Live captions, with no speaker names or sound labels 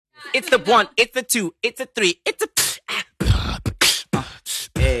It's the one, it's the two, it's a three, it's a...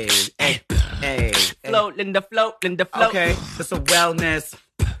 Hey, hey, hey. Float, Linda, float, Linda, float. Okay, this a wellness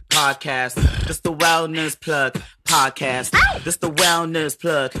podcast. This the wellness plug podcast. This the wellness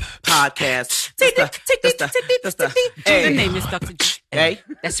plug podcast. The name is Dr. G. Hey,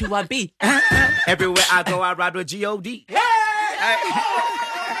 That's who I be. everywhere I go, I ride with G-O-D.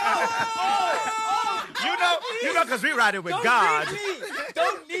 You know, because we ride it with God.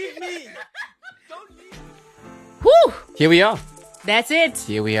 Don't leave me. Whew! Here we are. That's it.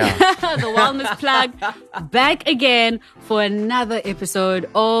 Here we are. The Wellness Plug back again for another episode.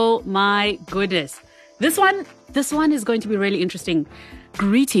 Oh my goodness. This one is going to be really interesting.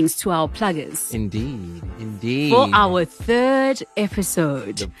 Greetings to our pluggers. Indeed. For our third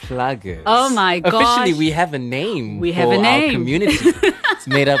episode. The pluggers. Oh my gosh. Officially, we have a name. We have for a name. Our community. It's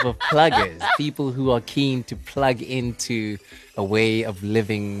made up of pluggers. People who are keen to plug into a way of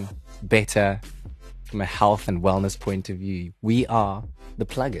living better from a health and wellness point of view. We are the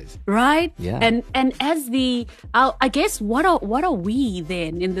pluggers. Right? Yeah. And as I guess what are we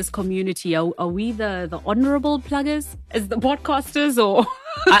then in this community? Are we the honorable pluggers as the podcasters, or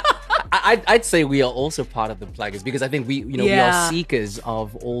I'd say we are also part of the pluggers, because I think we are seekers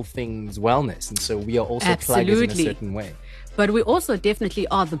of all things wellness, and so we are also pluggers in a certain way. But we also definitely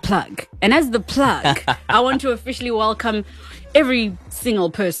are the plug. And as the plug, I want to officially welcome every single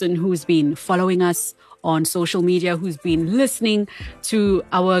person who's been following us on social media, who's been listening to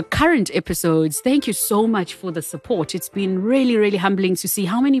our current episodes. Thank you so much for the support. It's been really, really humbling to see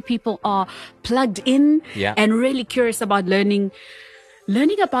how many people are plugged in and really curious about learning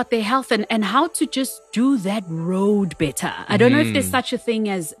about their health and how to just do that road better. I don't know if there's such a thing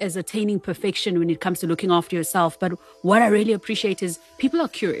as attaining perfection when it comes to looking after yourself, but what I really appreciate is people are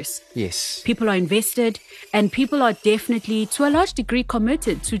curious. Yes. People are invested, and people are definitely, to a large degree,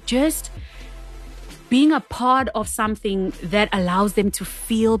 committed to just being a part of something that allows them to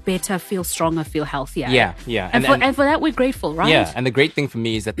feel better, feel stronger, feel healthier. Yeah. And for that, we're grateful, right? Yeah, and the great thing for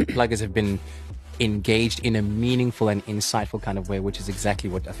me is that the pluggers have been engaged in a meaningful and insightful kind of way, which is exactly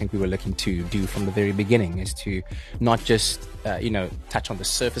what I think we were looking to do from the very beginning, is to not just, touch on the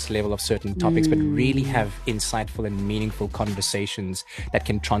surface level of certain topics, but really have insightful and meaningful conversations that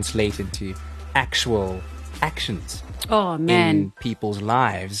can translate into actual actions in people's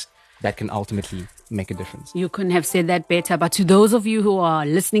lives that can ultimately make a difference. You couldn't have said that better. But to those of you who are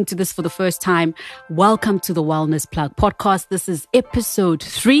listening to this for the first time, welcome to the Wellness Plug podcast. This is episode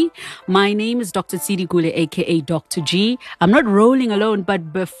 3. My name is Dr. Tsidi Gule, aka Dr. G. I'm not rolling alone,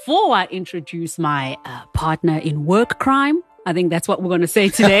 but before I introduce my partner in work crime, I think that's what we're going to say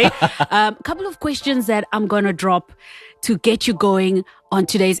today. A couple of questions that I'm going to drop to get you going on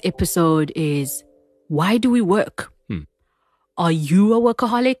today's episode is, why do we work? Are you a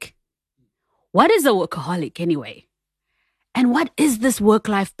workaholic? What is a workaholic anyway? And what is this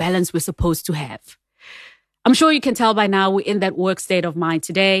work-life balance we're supposed to have? I'm sure you can tell by now we're in that work state of mind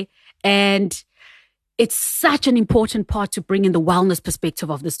today. And it's such an important part to bring in the wellness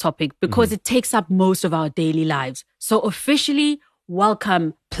perspective of this topic, because it takes up most of our daily lives. So officially,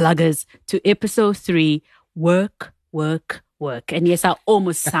 welcome pluggers to episode 3, Work, Work, Work. And yes, I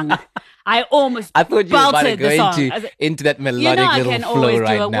almost sung it. I thought you were about to go into that melodic little flow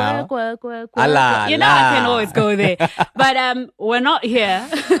right now. Work. I can always go there. But we're not here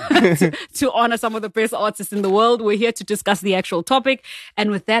to honor some of the best artists in the world. We're here to discuss the actual topic. And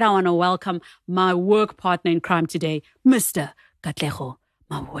with that, I want to welcome my work partner in crime today, Mr. Katlego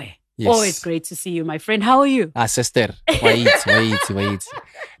Mabwe. Yes. Always great to see you, my friend. How are you? Sister. Wait.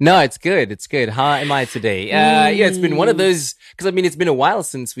 No, it's good. How am I today? It's been one of those, because it's been a while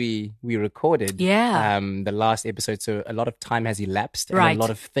since we recorded. Yeah. The last episode, so a lot of time has elapsed, right. And a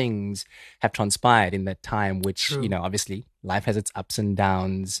lot of things have transpired in that time, which, obviously life has its ups and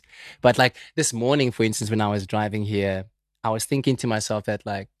downs. But like this morning, for instance, when I was driving here, I was thinking to myself that,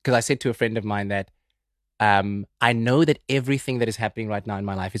 because I said to a friend of mine that I know that everything that is happening right now in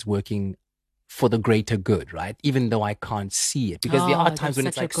my life is working for the greater good, right? Even though I can't see it. Because there are times when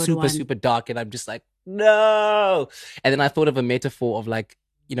it's like super dark and I'm just like, no. And then I thought of a metaphor of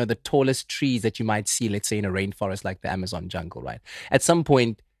the tallest trees that you might see, let's say in a rainforest like the Amazon jungle, right? At some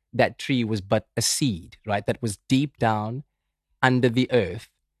point, that tree was but a seed, right? That was deep down under the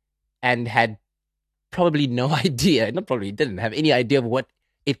earth and had probably no idea, didn't have any idea of what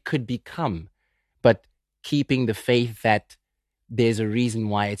it could become. But keeping the faith that there's a reason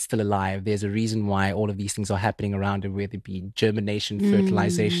why it's still alive. There's a reason why all of these things are happening around it, whether it be germination,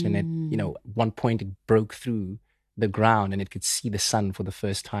 fertilization, and at one point it broke through the ground and it could see the sun for the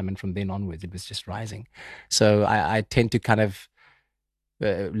first time, and from then onwards it was just rising. So I tend to kind of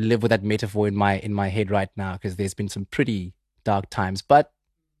live with that metaphor in my head right now, because there's been some pretty dark times. But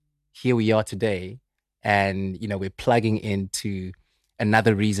here we are today, and we're plugging into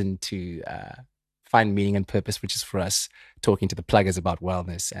another reason to find meaning and purpose, which is for us talking to the pluggers about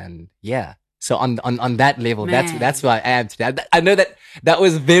wellness. And yeah, so on that level, that's where I am today. I know that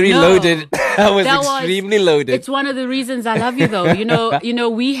was very loaded. That was extremely loaded. It's one of the reasons I love you, though.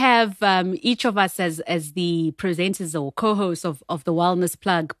 We have each of us as the presenters or co-hosts of the Wellness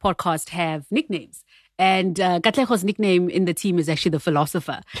Plug podcast have nicknames. And Katleho's nickname in the team is actually the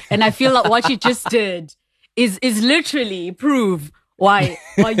philosopher. And I feel like what you just did is literally prove why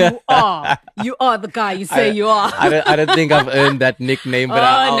you are the guy you say you are. I don't think I've earned that nickname,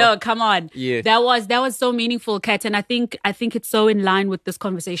 but no, come on. Yeah. That was so meaningful, Kat, and I think it's so in line with this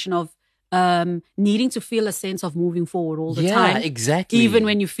conversation of needing to feel a sense of moving forward all the time. Yeah, exactly. Even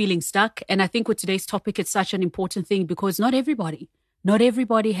when you're feeling stuck. And I think with today's topic, it's such an important thing because not everybody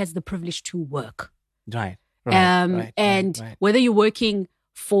has the privilege to work. Right. Whether you're working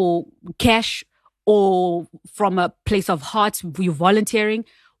for cash or from a place of heart, you're volunteering,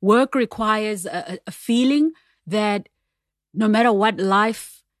 work requires a feeling that no matter what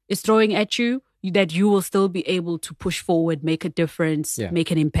life is throwing at you, that you will still be able to push forward, make a difference, make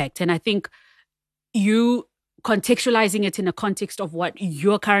an impact. And I think you contextualizing it in a context of what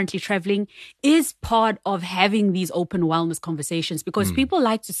you're currently traveling is part of having these open wellness conversations, because people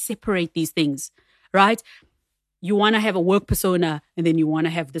like to separate these things, right? You want to have a work persona, and then you want to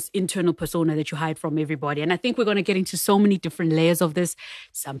have this internal persona that you hide from everybody. And I think we're going to get into so many different layers of this.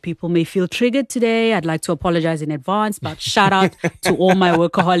 Some people may feel triggered today. I'd like to apologize in advance, but shout out to all my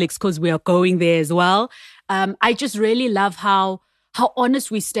workaholics, because we are going there as well. I just really love how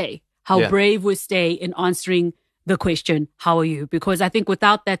honest we stay, how brave we stay in answering the question, how are you? Because I think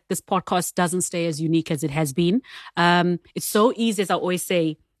without that, this podcast doesn't stay as unique as it has been. It's so easy, as I always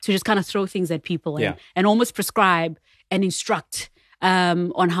say, to just kind of throw things at people and almost prescribe and instruct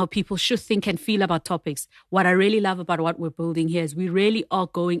on how people should think and feel about topics. What I really love about what we're building here is we really are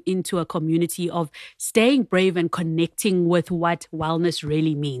going into a community of staying brave and connecting with what wellness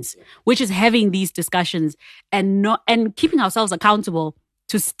really means, which is having these discussions and keeping ourselves accountable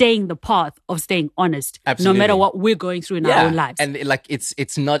to staying the path of staying honest, no matter what we're going through in our own lives. And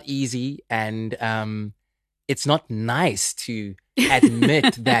it's not easy, and it's not nice to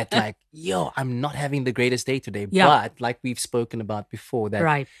admit that I'm not having the greatest day today. But like we've spoken about before,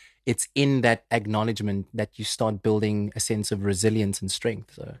 that it's in that acknowledgement that you start building a sense of resilience and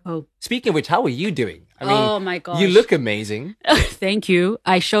strength. So speaking of which, how are you doing? I mean, oh my gosh, you look amazing. Thank you.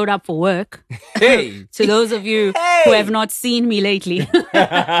 I showed up for work. Hey. To those of you who have not seen me lately,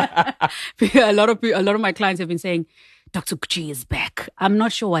 a lot of my clients have been saying, Dr. G is back. I'm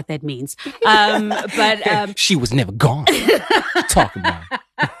not sure what that means. But she was never gone. Talk about it.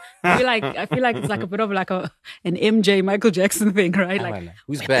 I feel like it's like a bit of like an MJ Michael Jackson thing, right? Like,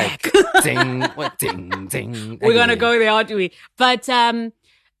 who's back? Ding, what ding, ding. We're gonna go there, aren't we? But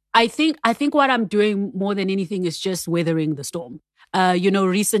I think what I'm doing more than anything is just weathering the storm.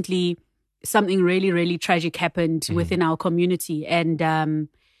 Recently something really, really tragic happened within our community, and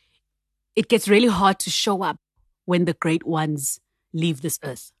it gets really hard to show up when the great ones leave this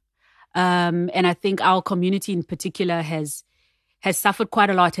earth. And I think our community in particular has suffered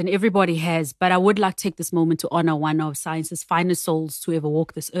quite a lot, and everybody has. But I would like to take this moment to honor one of science's finest souls to ever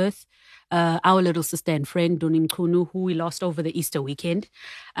walk this earth, our little sister and friend, Dunim Kunu, who we lost over the Easter weekend.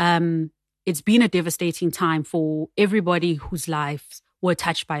 It's been a devastating time for everybody whose lives were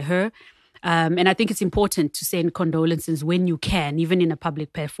touched by her. And I think it's important to send condolences when you can, even in a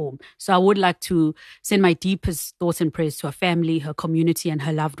public platform. So I would like to send my deepest thoughts and prayers to her family, her community, and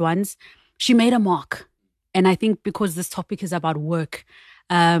her loved ones. She made a mark. And I think because this topic is about work,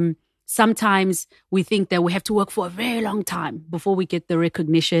 sometimes we think that we have to work for a very long time before we get the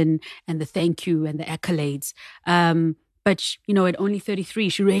recognition and the thank you and the accolades. But, at only 33,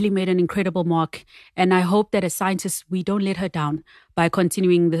 she really made an incredible mark. And I hope that as scientists, we don't let her down by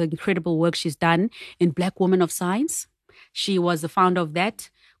continuing the incredible work she's done in Black Woman of Science. She was the founder of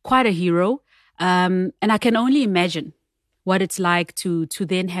that, quite a hero. And I can only imagine what it's like to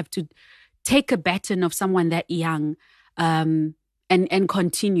then have to take a baton of someone that young and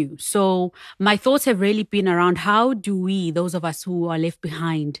continue. So my thoughts have really been around how do we, those of us who are left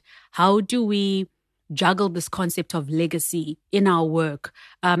behind, how do we juggle this concept of legacy in our work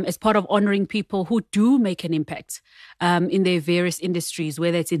as part of honoring people who do make an impact in their various industries,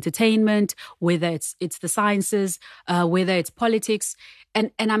 whether it's entertainment, whether it's the sciences, whether it's politics.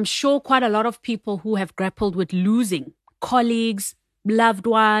 And I'm sure quite a lot of people who have grappled with losing colleagues, loved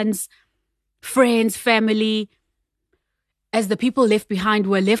ones, friends, family, as the people left behind,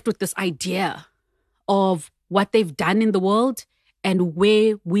 were left with this idea of what they've done in the world and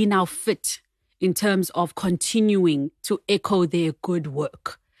where we now fit in terms of continuing to echo their good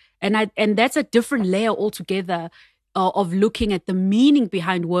work. And that's a different layer altogether of looking at the meaning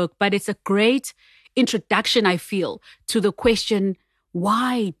behind work. But it's a great introduction, I feel, to the question,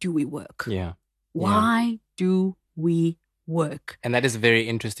 why do we work? Yeah. Why do we work? And that is a very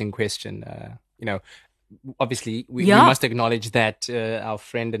interesting question. Obviously, we must acknowledge that our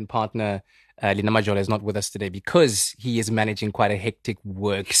friend and partner, Linda Majola, is not with us today because he is managing quite a hectic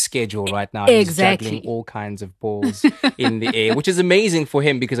work schedule right now. Exactly. He's juggling all kinds of balls in the air, which is amazing for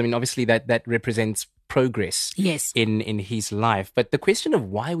him because, obviously that represents progress in his life. But the question of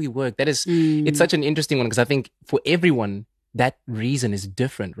why we work, that is, it's such an interesting one because I think for everyone, that reason is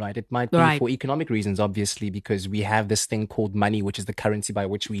different, right? It might be for economic reasons, obviously, because we have this thing called money, which is the currency by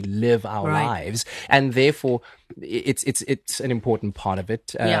which we live our lives. And therefore, it's an important part of it.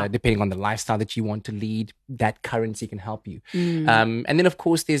 Depending on the lifestyle that you want to lead, that currency can help you. And then, of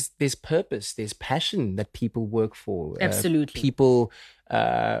course, there's purpose, there's passion that people work for. Absolutely. People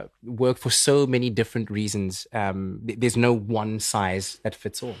work for so many different reasons. There's no one size that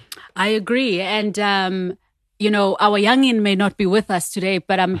fits all. I agree. And our youngin may not be with us today,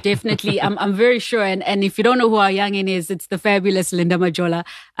 but I'm definitely, I'm very sure. And if you don't know who our youngin is, it's the fabulous Linda Majola.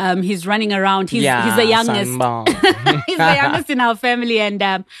 He's running around. He's the youngest. He's the youngest in our family.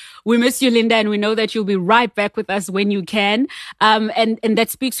 And we miss you, Linda. And we know that you'll be right back with us when you can. And that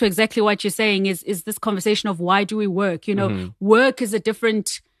speaks to exactly what you're saying is this conversation of why do we work? Work is has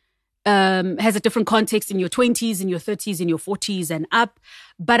a different context in your 20s, in your 30s, in your 40s and up.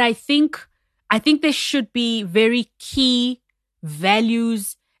 But I think there should be very key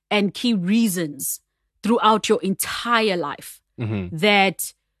values and key reasons throughout your entire life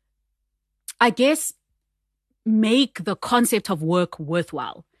that, I guess, make the concept of work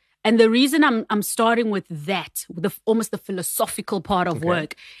worthwhile. And the reason I'm starting with that, almost the philosophical part of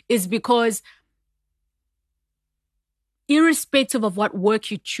work, is because irrespective of what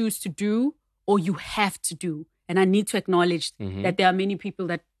work you choose to do or you have to do, and I need to acknowledge that there are many people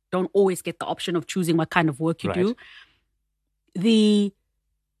that don't always get the option of choosing what kind of work you do. The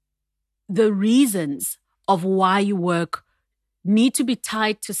reasons of why you work need to be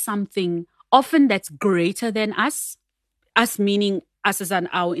tied to something often that's greater than us meaning us as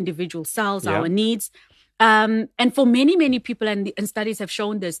our individual selves, our needs. And for many, many people, and studies have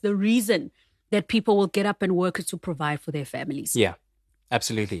shown this, the reason that people will get up and work is to provide for their families. Yeah,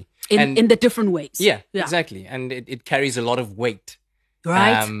 absolutely. In the different ways. Yeah, exactly. And it carries a lot of weight.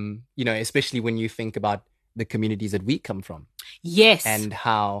 Right. Especially when you think about the communities that we come from. Yes. And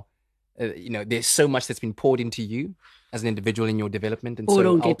how, there's so much that's been poured into you as an individual in your development. And so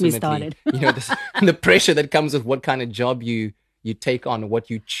don't get me started. The pressure that comes with what kind of job you take on, what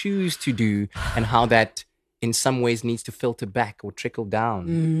you choose to do, and how that in some ways needs to filter back or trickle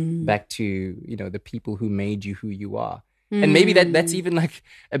down back to, the people who made you who you are. And maybe that's even like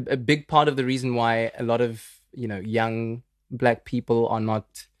a big part of the reason why a lot of, young Black people are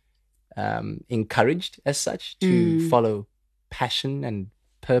not encouraged as such to follow passion and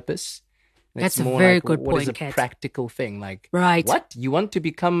purpose. And that's a very good point, what is a Kat. practical thing? Like, right. What? You want to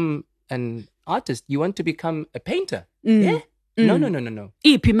become an artist? You want to become a painter? Yeah? No.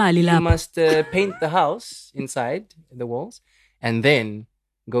 You must paint the house inside the walls and then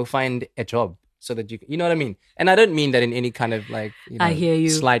go find a job so that you know what I mean? And I don't mean that in any kind of like, I hear you.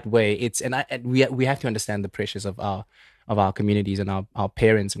 Slight way. We have to understand the pressures of our communities and our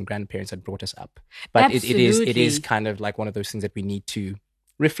parents and grandparents that brought us up. But it is kind of like one of those things that we need to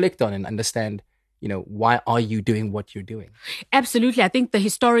reflect on and understand, why are you doing what you're doing? Absolutely. I think the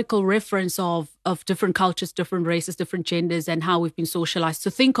historical reference of different cultures, different races, different genders, and how we've been socialized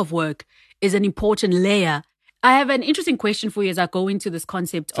to think of work is an important layer. I have an interesting question for you as I go into this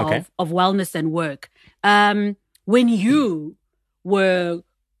concept of wellness and work. When you were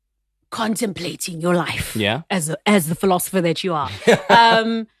contemplating your life as the philosopher that you are,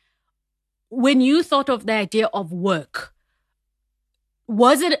 when you thought of the idea of work,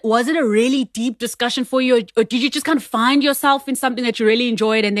 was it a really deep discussion for you, or did you just kind of find yourself in something that you really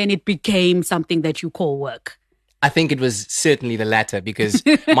enjoyed and then it became something that you call work? I think it was certainly the latter, because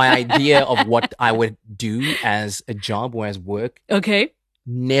my idea of what I would do as a job or as work,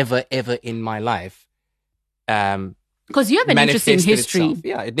 never ever in my life, because you have an interesting history.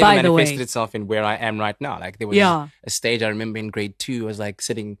 It never manifested itself in where I am right now. Like there was a stage I remember in grade 2, I was like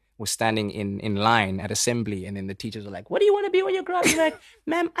standing in line at assembly, and then the teachers were like, "What do you want to be when you grow up?" I'm like,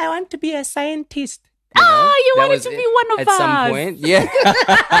 "Ma'am, I want to be a scientist." You wanted to be one of us. At some point, yeah.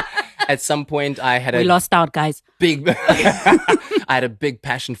 At some point, I had We lost out, guys. I had a big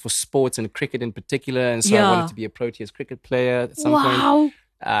passion for sports and cricket in particular, and so I wanted to be a Proteas cricket player at some point.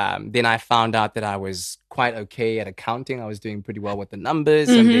 Then I found out that I was quite okay at accounting. I was doing pretty well with the numbers,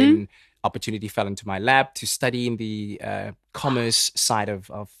 and then opportunity fell into my lap to study in the commerce side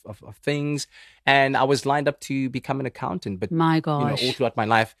of things. And I was lined up to become an accountant. But my gosh, all throughout my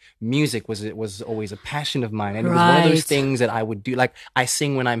life, music was always a passion of mine. And it was one of those things that I would do. Like, I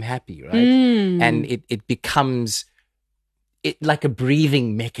sing when I'm happy, right? And it becomes like a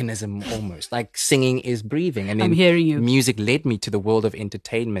breathing mechanism almost. Like, singing is breathing. And then I'm hearing you. Music led me to the world of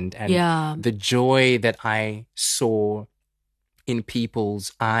entertainment. And the joy that I saw in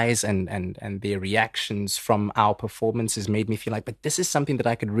people's eyes and their reactions from our performances made me feel like, but this is something that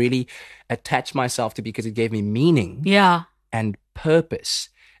I could really attach myself to, because it gave me meaning and purpose.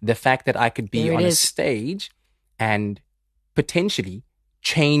 The fact that I could be on a stage and potentially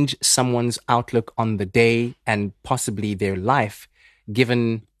change someone's outlook on the day and possibly their life,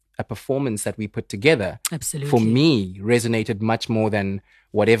 given a performance that we put together, absolutely, for me resonated much more than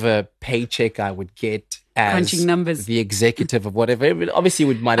whatever paycheck I would get as crunching numbers, the executive of whatever. Obviously,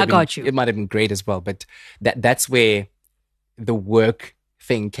 it might have been great as well, but that's where the work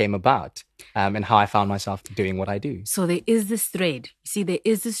thing came about, and how I found myself doing what I do. So there is this thread. You see, there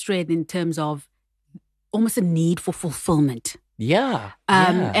is this thread in terms of almost a need for fulfillment.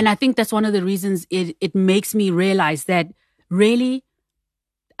 And I think that's one of the reasons it makes me realize that really,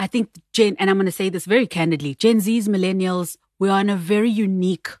 I think and I'm going to say this very candidly, Gen Zs, millennials, we are in a very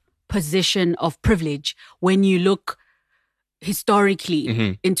unique position of privilege when you look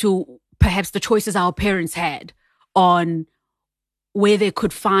historically into perhaps the choices our parents had on where they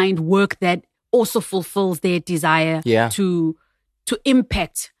could find work that also fulfills their desire to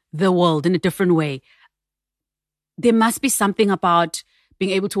impact the world in a different way. There must be something about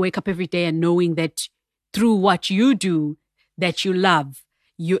being able to wake up every day and knowing that through what you do that you love,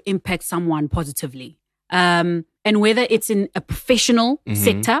 you impact someone positively. And whether it's in a professional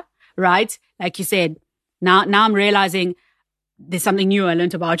sector, right? Like you said, now I'm realizing there's something new I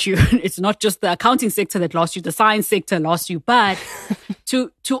learned about you. It's not just the accounting sector that lost you, the science sector lost you, but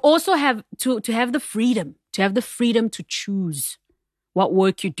to also have to have the freedom, to choose what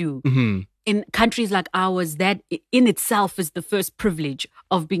work you do. In countries like ours, that in itself is the first privilege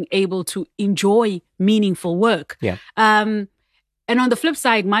of being able to enjoy meaningful work. And on the flip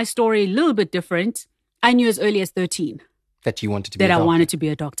side, my story a little bit different. I knew as early as 13 that you wanted to be I wanted to be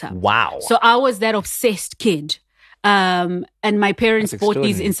a doctor. Wow. So I was that obsessed kid. And my parents bought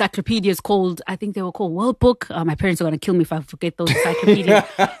these encyclopedias I think they were called World Book. My parents are going to kill me if I forget those encyclopedias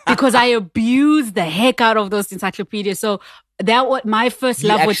because I abused the heck out of those encyclopedias. So that was my first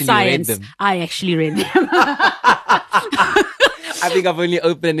love with science. I actually read them. I think I've only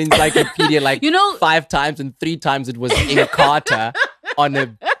opened an encyclopedia 5 times, and 3 times it was in Carter on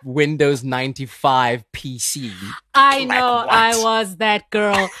a Windows 95 PC. I know, I was that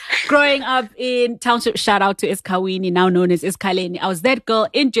girl. Growing up in Township, shout out to Iskawini, now known as Iskaleni. I was that girl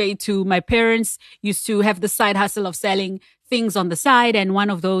in J2. My parents used to have the side hustle of selling things on the side, and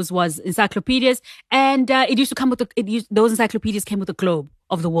one of those was encyclopedias. And it used to come with those encyclopedias came with a globe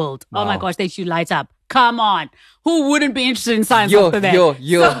of the world. Wow. Oh my gosh, they used to light up. Come on. Who wouldn't be interested in science after that?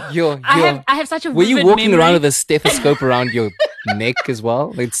 I have such a vivid Were you walking memory. around with a stethoscope around your neck as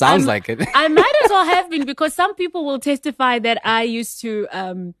well? It sounds like it. I might as well have been, because some people will testify that I used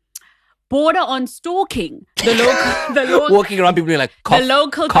to border on stalking the local walking around, people being like, cough, the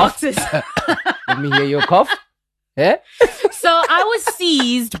local cough. doctors. Let me hear your cough. Yeah? So I was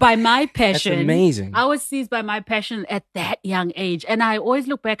seized by my passion. That's amazing. I was seized by my passion at that young age. And I always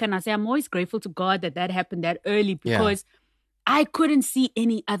look back and I say, I'm always grateful to God that happened that early, because I couldn't see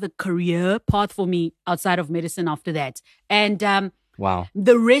any other career path for me outside of medicine after that. And wow,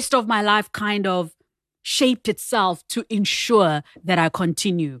 the rest of my life kind of shaped itself to ensure that I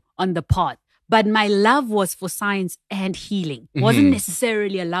continue on the path. But my love was for science and healing. It wasn't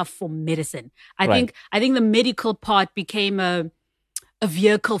necessarily a love for medicine. I think the medical part became a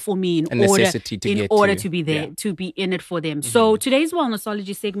vehicle for me in order to be there, to be in it for them. So today's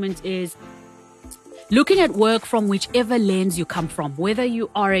Wellnessology segment is looking at work from whichever lens you come from, whether you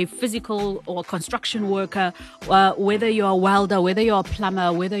are a physical or construction worker, whether you're a welder, whether you're a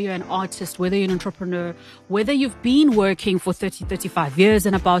plumber, whether you're an artist, whether you're an entrepreneur, whether you've been working for 30, 35 years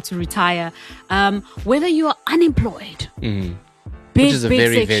and about to retire, whether you are unemployed. Which is a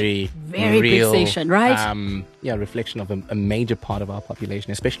very real, big section, right? Reflection of a major part of our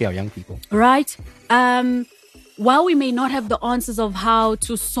population, especially our young people. Right. While we may not have the answers of how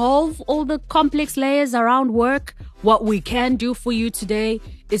to solve all the complex layers around work, what we can do for you today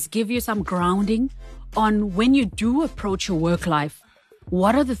is give you some grounding on when you do approach your work life,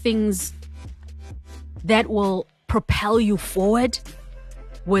 what are the things that will propel you forward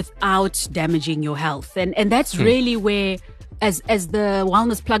without damaging your health. And that's really where, as the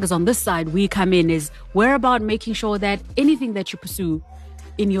wellness pluggers on this side, we come in, is we're about making sure that anything that you pursue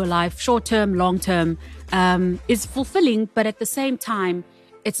in your life, short term, long term, is fulfilling, but at the same time,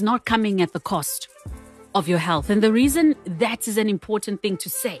 it's not coming at the cost of your health. And the reason that is an important thing to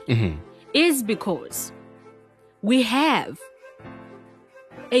say is because we have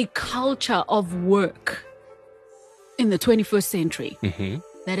a culture of work in the 21st century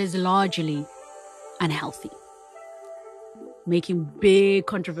that is largely unhealthy. Making big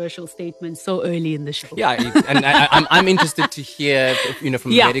controversial statements so early in the show. Yeah, and I'm interested to hear,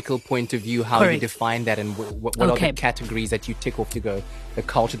 from a medical point of view, how you define that and what are the categories that you tick off to go, the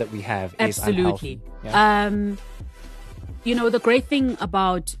culture that we have is unhealthy. Yeah. The great thing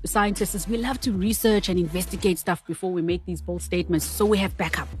about scientists is we love to research and investigate stuff before we make these bold statements, so we have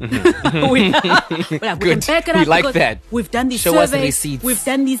backup. we can back it up. We like that. We've done these surveys. Show us the receipts. We've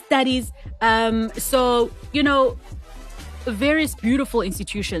done these studies. Various beautiful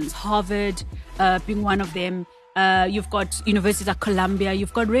institutions, Harvard being one of them. You've got universities like Columbia.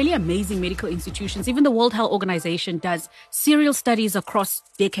 You've got really amazing medical institutions. Even the World Health Organization does serial studies across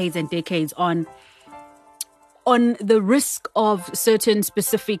decades and decades on the risk of certain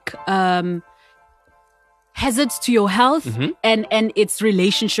specific hazards to your health and its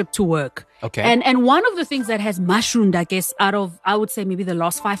relationship to work. Okay. And one of the things that has mushroomed, I guess, out of, I would say, maybe the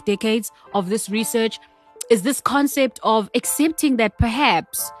last 5 decades of this research is this concept of accepting that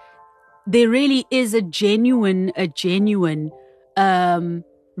perhaps there really is a genuine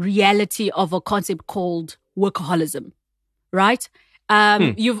reality of a concept called workaholism, right?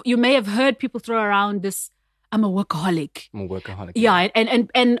 You may have heard people throw around this, I'm a workaholic. Yeah,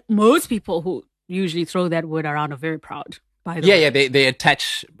 and most people who usually throw that word around are very proud. By the way. Yeah, they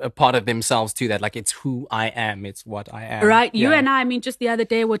attach a part of themselves to that, like it's who I am, it's what I am. Right, you and I mean, just the other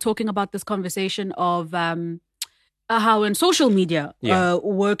day we're talking about this conversation of how in social media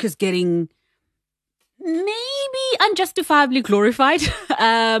work is getting maybe unjustifiably glorified.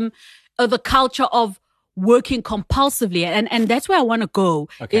 The culture of working compulsively, and that's where I want to go.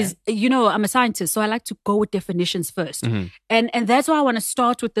 Is I'm a scientist, so I like to go with definitions first, and that's why I want to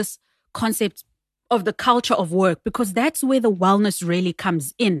start with this concept of the culture of work, because that's where the wellness really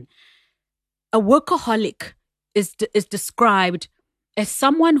comes in. A workaholic is described as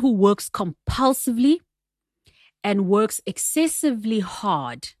someone who works compulsively and works excessively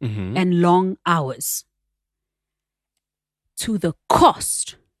hard and long hours to the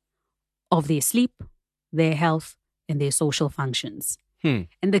cost of their sleep, their health, and their social functions. And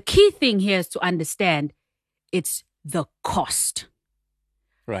the key thing here is to understand it's the cost.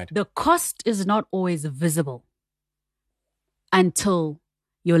 Right. The cost is not always visible until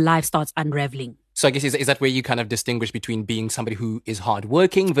your life starts unraveling. So I guess is that where you kind of distinguish between being somebody who is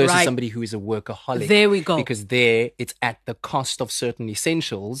hardworking versus somebody who is a workaholic? There we go. Because there it's at the cost of certain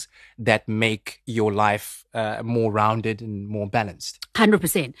essentials that make your life more rounded and more balanced.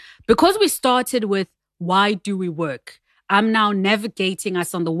 100%. Because we started with why do we work? I'm now navigating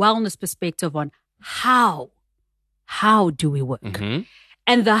us on the wellness perspective on how do we work?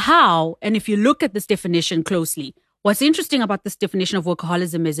 And the how, and if you look at this definition closely, what's interesting about this definition of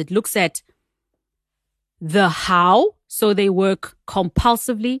workaholism is it looks at the how. So they work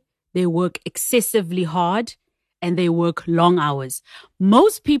compulsively, they work excessively hard, and they work long hours.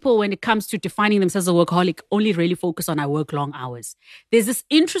 Most people, when it comes to defining themselves as a workaholic, only really focus on I work long hours. There's this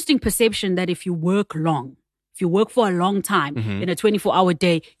interesting perception that if you work long, if you work for a long time in a 24-hour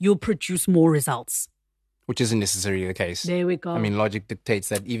day, you'll produce more results. Which isn't necessarily the case. There we go. I mean, logic dictates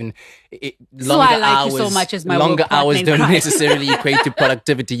that even longer hours don't necessarily equate to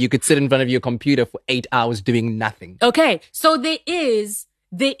productivity. You could sit in front of your computer for 8 hours doing nothing. Okay, so there is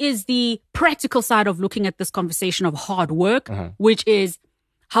the practical side of looking at this conversation of hard work, which is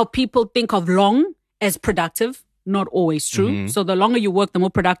how people think of long as productive. Not always true. So the longer you work, the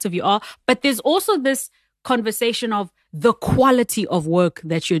more productive you are. But there's also this conversation of the quality of work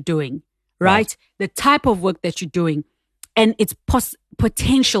that you're doing. Right? The type of work that you're doing and its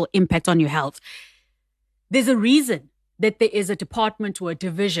potential impact on your health. There's a reason that there is a department or a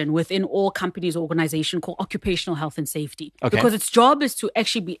division within all companies or organizations called occupational health and safety. Because its job is to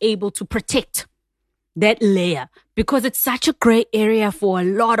actually be able to protect that layer, because it's such a gray area for a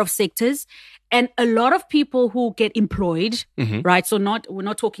lot of sectors and a lot of people who get employed, right? So we're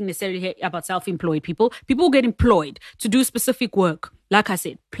not talking necessarily here about self-employed people who get employed to do specific work. Like I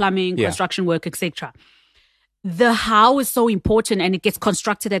said, plumbing, construction work, etc. the how is so important, and it gets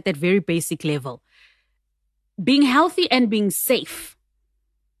constructed at that very basic level. Being healthy and being safe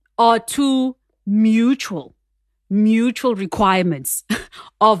are two mutual requirements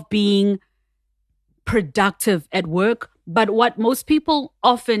of being productive at work. But what most people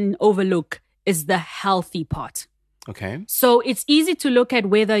often overlook is the healthy part. Okay. So it's easy to look at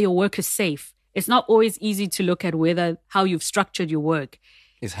whether your work is safe. It's not always easy to look at whether how you've structured your work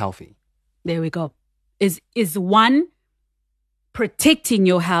is healthy. There we go. Is one protecting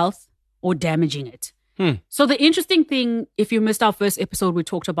your health or damaging it? So the interesting thing, if you missed our first episode, we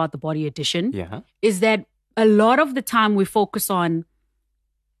talked about the body edition, is that a lot of the time we focus on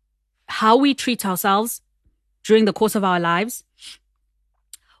how we treat ourselves during the course of our lives.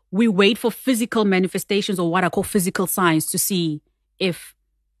 We wait for physical manifestations, or what I call physical signs, to see if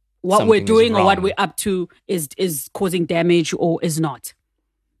what Something we're doing or what wrong. we're up to is causing damage or is not.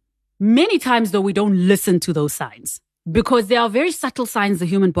 Many times, though, we don't listen to those signs, because there are very subtle signs the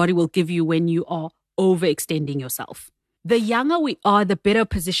human body will give you when you are overextending yourself. The younger we are, the better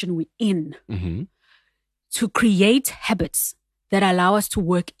position we're in to create habits that allow us to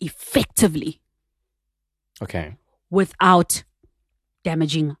work effectively Okay. without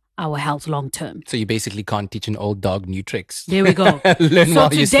damaging our health long term. So you basically can't teach an old dog new tricks. There we go. Learn So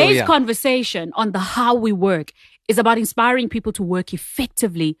while you're still today's young. conversation on the how we work is about inspiring people to work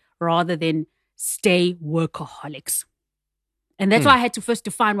effectively rather than stay workaholics. And that's why I had to first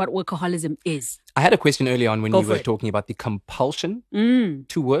define what workaholism is. I had a question early on when Go you for were it. talking about the compulsion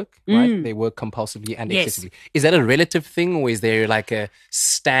to work, right? They work compulsively and Yes. excessively. Is that a relative thing, or is there like a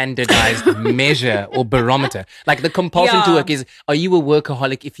standardized measure or barometer? Like the compulsion to Yeah. work is, are you a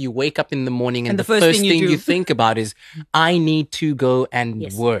workaholic if you wake up in the morning and the first thing you do. you think about is, I need to go and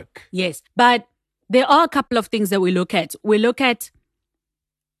Yes. work? Yes. But there are a couple of things that we look at. We look at,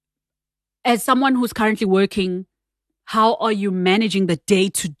 as someone who's currently working, how are you managing the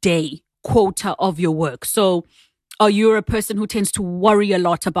day-to-day quota of your work? So are you a person who tends to worry a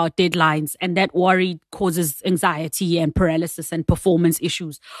lot about deadlines, and that worry causes anxiety and paralysis and performance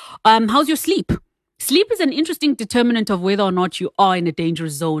issues? How's your sleep? Sleep is an interesting determinant of whether or not you are in a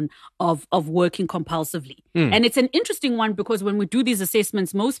dangerous zone of working compulsively. And it's an interesting one, because when we do these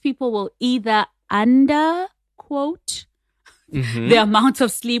assessments, most people will either underquote the amount of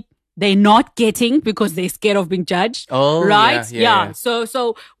sleep they're not getting because they're scared of being judged. Oh, right? yeah.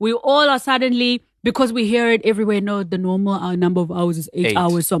 So we all are suddenly, because we hear it everywhere, no, the normal number of hours is 8 8.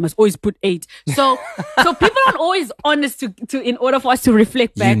 hours, so I must always put 8. So people aren't always honest to in order for us to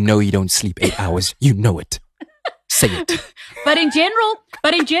reflect back. You know you don't sleep 8 hours. You know it. Say it. But in general,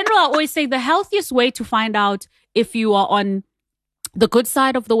 I always say the healthiest way to find out if you are on the good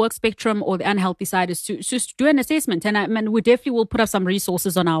side of the work spectrum or the unhealthy side is to just do an assessment. And I mean, we definitely will put up some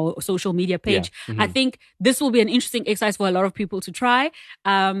resources on our social media page. I think this will be an interesting exercise for a lot of people to try.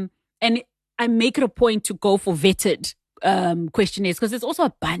 And I make it a point to go for vetted questionnaires, because there's also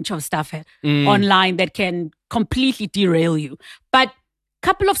a bunch of stuff online that can completely derail you. But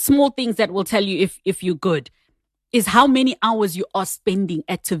couple of small things that will tell you if you're good is how many hours you are spending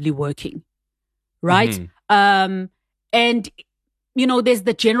actively working, right? And you know, there's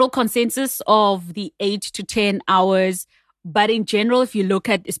the general consensus of the 8 to 10 hours. But in general, if you look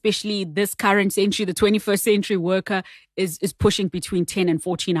at especially this current century, the 21st century worker is pushing between 10 and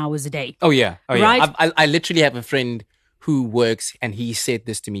 14 hours a day. Oh, yeah. Right? I literally have a friend who works, and he said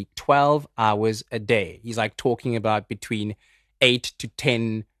this to me, 12 hours a day. He's like talking about between 8 to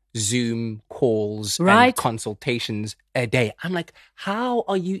 10 Zoom calls and consultations a day. I'm like, how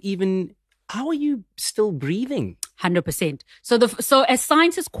are you still breathing? 100%. So as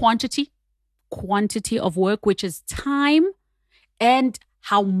science is quantity of work, which is time and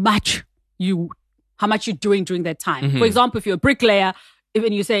how much you're doing during that time. For example, if you're a bricklayer,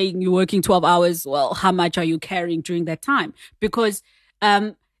 even you're saying you're working 12 hours, well, how much are you carrying during that time? Because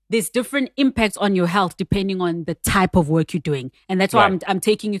there's different impacts on your health depending on the type of work you're doing. And that's why I'm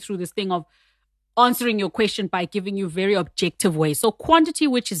taking you through this thing of answering your question by giving you very objective ways. So quantity,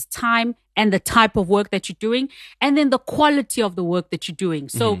 which is time and the type of work that you're doing, and then the quality of the work that you're doing.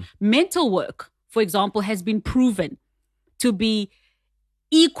 So mental work, for example, has been proven to be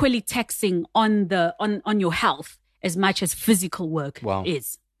equally taxing on your health as much as physical work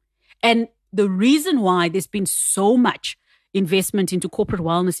is. And the reason why there's been so much investment into corporate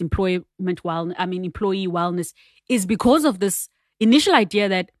wellness, employee wellness, is because of this initial idea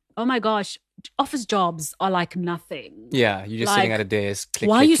that, oh my gosh, office jobs are like nothing. Yeah, you're just sitting at a desk. Click,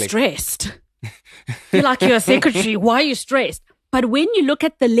 why click, are you click. stressed? Feel like you're a secretary. Why are you stressed? But when you look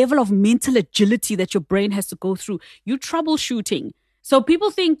at the level of mental agility that your brain has to go through, you troubleshooting So people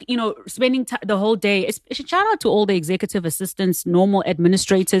think, spending the whole day, shout out to all the executive assistants, normal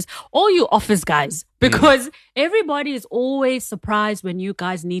administrators, all you office guys, because everybody is always surprised when you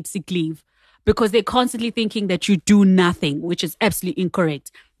guys need sick leave because they're constantly thinking that you do nothing, which is absolutely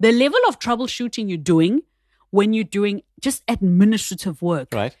incorrect. The level of troubleshooting you're doing when you're doing just administrative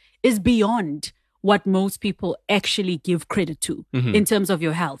work is beyond what most people actually give credit to in terms of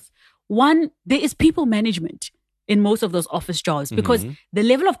your health. One, there is people management in most of those office jobs because the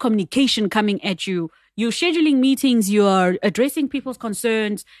level of communication coming at you, you're scheduling meetings, you are addressing people's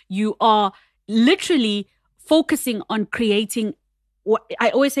concerns, you are literally focusing on creating what I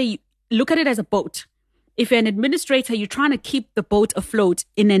always say, look at it as a boat. If you're an administrator, you're trying to keep the boat afloat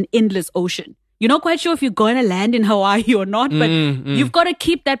in an endless ocean. You're not quite sure if you're going to land in Hawaii or not, but you've got to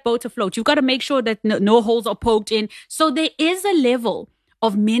keep that boat afloat. You've got to make sure that no holes are poked in. So there is a level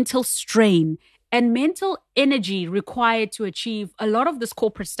of mental strain and mental energy required to achieve a lot of this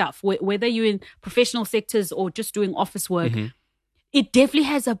corporate stuff, whether you're in professional sectors or just doing office work. It definitely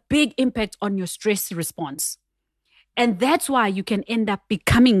has a big impact on your stress response. And that's why you can end up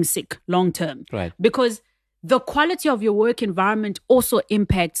becoming sick long term. Right. Because the quality of your work environment also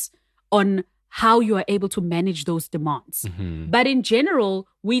impacts on how you are able to manage those demands. But in general,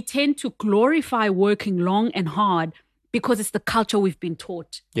 we tend to glorify working long and hard because it's the culture we've been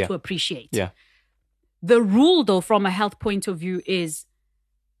taught to appreciate. Yeah. The rule, though, from a health point of view is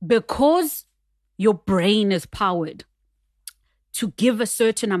because your brain is powered to give a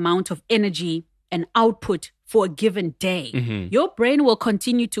certain amount of energy and output for a given day, your brain will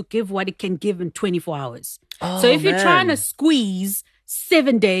continue to give what it can give in 24 hours. So if you're trying to squeeze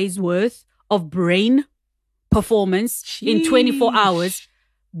 7 days worth of brain performance in 24 hours,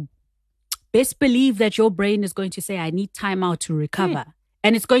 best believe that your brain is going to say, I need time out to recover.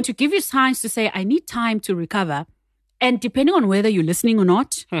 And it's going to give you signs to say, I need time to recover. And depending on whether you're listening or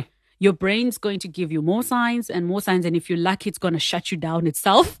not, your brain's going to give you more signs and more signs. And if you're lucky, it's going to shut you down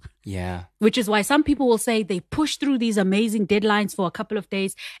itself. Yeah. Which is why some people will say they push through these amazing deadlines for a couple of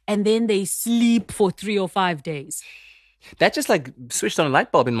days and then they sleep for 3 or 5 days. That just like switched on a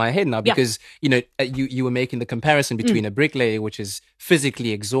light bulb in my head now because, you were making the comparison between a bricklayer, which is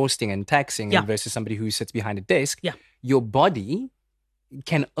physically exhausting and taxing, and versus somebody who sits behind a desk. Yeah. Your body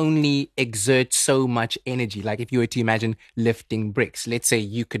can only exert so much energy. Like if you were to imagine lifting bricks, let's say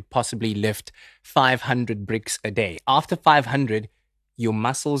you could possibly lift 500 bricks a day. After 500, your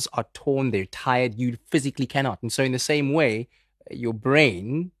muscles are torn, they're tired, you physically cannot. And so in the same way, your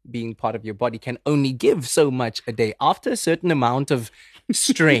brain, being part of your body, can only give so much a day. After a certain amount of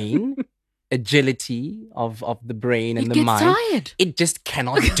strain, agility of the brain and the mind, tired. It just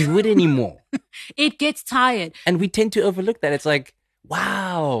cannot do it anymore. It gets tired. And we tend to overlook that. It's like,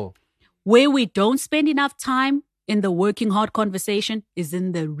 wow. Where we don't spend enough time in the working hard conversation is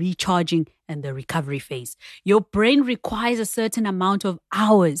in the recharging and the recovery phase. Your brain requires a certain amount of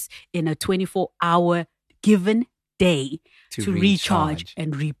hours in a 24-hour given day to recharge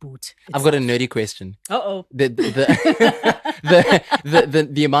and reboot itself. I've got a nerdy question. Uh-oh. The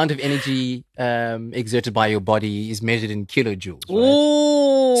amount of energy exerted by your body is measured in kilojoules, right?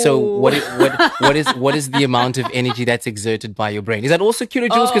 Ooh. So what is the amount of energy that's exerted by your brain? Is that also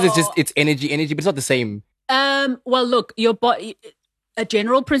kilojoules? Because it's energy, but it's not the same. Well, look, your body. A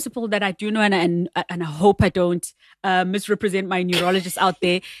general principle that I do know, and I hope I don't misrepresent my neurologists out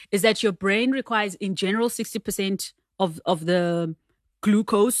there, is that your brain requires, in general, 60% of the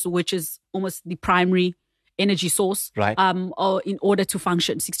glucose, which is almost the primary energy source, right? Or in order to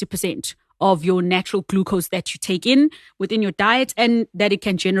function, 60% of your natural glucose that you take in within your diet and that it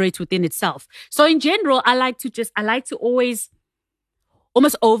can generate within itself. So in general, I like to always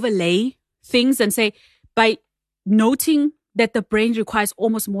almost overlay things and say, by noting that the brain requires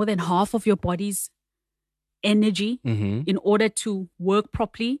almost more than half of your body's energy in order to work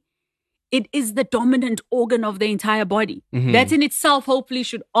properly, it is the dominant organ of the entire body. That in itself hopefully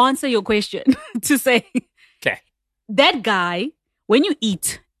should answer your question to say, okay, that guy, when you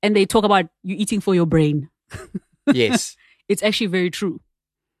eat and they talk about you eating for your brain, yes, it's actually very true.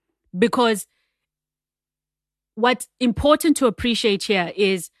 Because what's important to appreciate here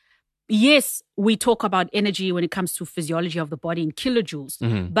is, yes, we talk about energy when it comes to physiology of the body in kilojoules,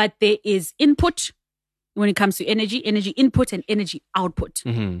 but there is input when it comes to energy input and energy output.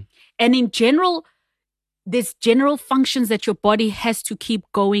 And in general, there's general functions that your body has to keep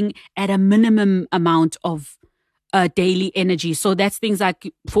going at a minimum amount of daily energy. So that's things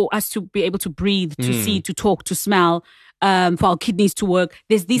like for us to be able to breathe, to see, to talk, to smell, for our kidneys to work.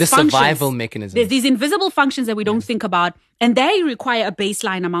 There's these functions. Survival mechanisms. There's these invisible functions that we don't think about, and they require a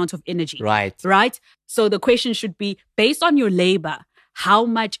baseline amount of energy. Right. Right? So the question should be, based on your labor, how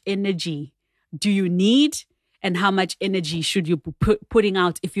much energy do you need and how much energy should you be putting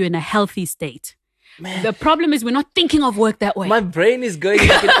out if you're in a healthy state. Man. The problem is we're not thinking of work that way. My brain is going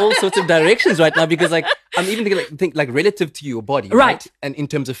like in all sorts of directions right now because like I'm even thinking like relative to your body, right? And in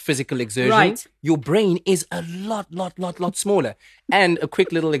terms of physical exertion, your brain is a lot smaller. And a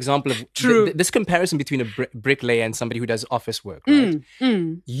quick little example of this comparison between a bricklayer and somebody who does office work, right?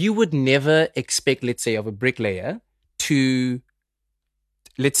 You would never expect, let's say, of a bricklayer to...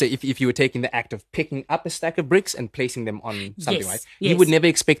 Let's say if you were taking the act of picking up a stack of bricks and placing them on something, right? You would never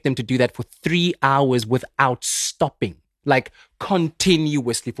expect them to do that for 3 hours without stopping, like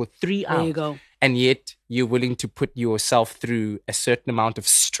continuously for 3 hours. There you go. And yet you're willing to put yourself through a certain amount of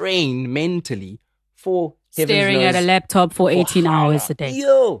strain mentally for staring at a laptop for 18 hours a day.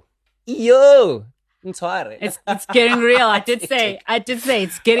 Yo. It's getting real. I did say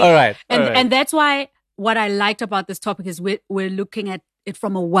it's getting... All right. And that's why what I liked about this topic is we're looking at it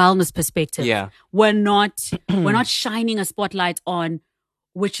from a wellness perspective. Yeah. We're not shining a spotlight on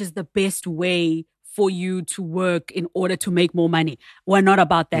which is the best way for you to work in order to make more money. We're not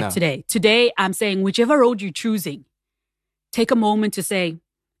about that today. Today, I'm saying whichever road you're choosing, take a moment to say,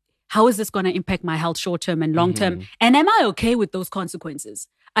 how is this going to impact my health short term and long term? And am I okay with those consequences?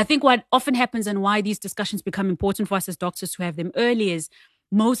 I think what often happens and why these discussions become important for us as doctors to have them early is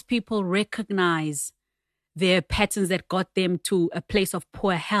most people recognize their patterns that got them to a place of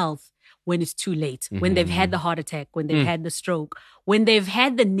poor health when it's too late, when they've had the heart attack, when they've had the stroke, when they've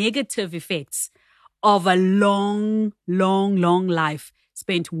had the negative effects of a long life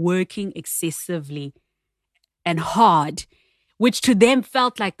spent working excessively and hard, which to them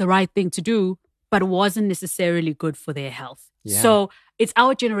felt like the right thing to do, but wasn't necessarily good for their health. Yeah. So it's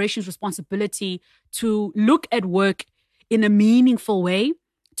our generation's responsibility to look at work in a meaningful way,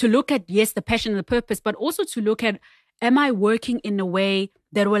 to look at, yes, the passion and the purpose, but also to look at, am I working in a way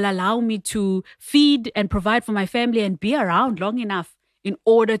that will allow me to feed and provide for my family and be around long enough in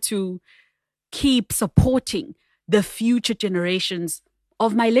order to keep supporting the future generations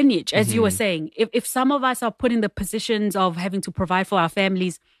of my lineage? As you were saying, if some of us are put in the positions of having to provide for our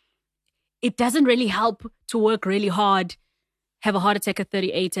families, it doesn't really help to work really hard, have a heart attack at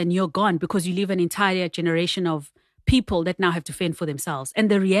 38 and you're gone, because you leave an entire generation of people that now have to fend for themselves. And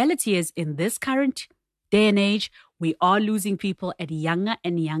the reality is, in this current day and age, we are losing people at younger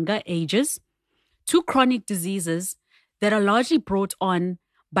and younger ages to chronic diseases that are largely brought on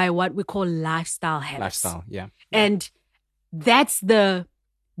by what we call lifestyle habits. And that's the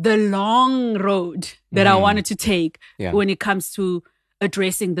long road that I wanted to take when it comes to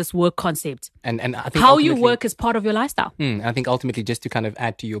addressing this work concept. And I think how you work is part of your lifestyle. I think ultimately, just to kind of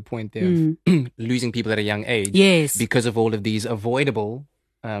add to your point there, of losing people at a young age, because of all of these avoidable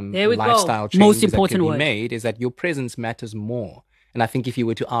lifestyle changes most important that can be made, is that your presence matters more. And I think if you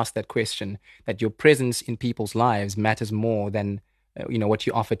were to ask that question, that your presence in people's lives matters more than what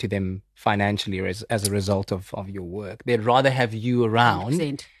you offer to them financially or as a result of your work. They'd rather have you around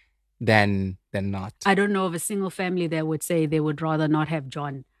 100%. than not. I don't know of a single family that would say they would rather not have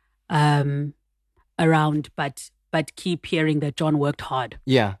John around, but keep hearing that John worked hard.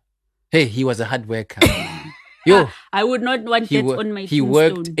 Yeah. Hey, he was a hard worker. Yo, I would not want that on my He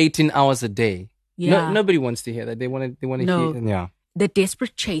worked 18 hours a day. Yeah. Nobody wants to hear that. They want to hear. Yeah. The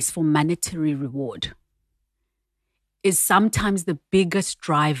desperate chase for monetary reward is sometimes the biggest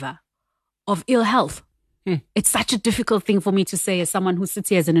driver of ill health. It's such a difficult thing for me to say as someone who sits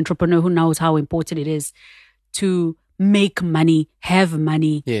here as an entrepreneur who knows how important it is to make money, have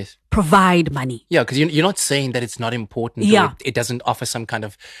money, provide money. Yeah, because you're not saying that it's not important. Yeah. It doesn't offer some kind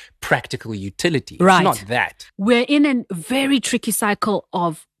of practical utility. Right. It's not that. We're in a very tricky cycle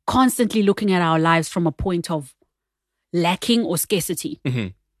of constantly looking at our lives from a point of lacking or scarcity.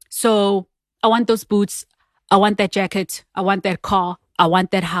 So I want those boots. I want that jacket. I want that car. I want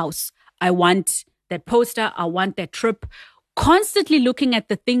that house. I want that poster. I want that trip. Constantly looking at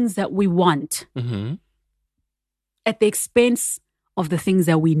the things that we want at the expense of the things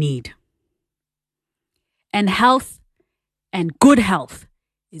that we need. And health and good health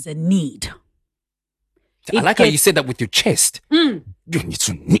is a need. I like how you said that with your chest.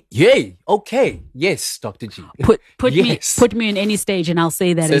 Yay. Okay. Yes, Dr. G. Put me in any stage and I'll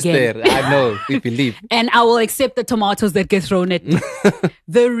say that again. There. I know. We believe. And I will accept the tomatoes that get thrown at me.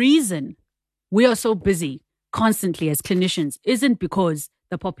 The reason we are so busy constantly as clinicians isn't because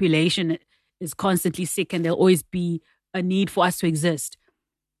the population is constantly sick and there'll always be a need for us to exist.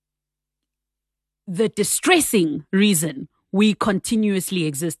 The distressing reason we continuously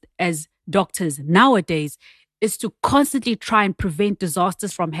exist as doctors nowadays is to constantly try and prevent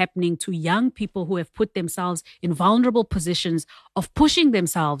disasters from happening to young people who have put themselves in vulnerable positions of pushing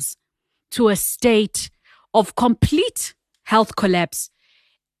themselves to a state of complete health collapse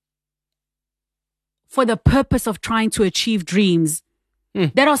for the purpose of trying to achieve dreams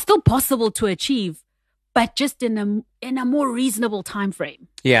that are still possible to achieve, but just in a more reasonable time frame.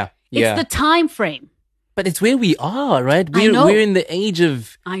 Yeah. It's the time frame. But it's where we are, right? I know. We're in the age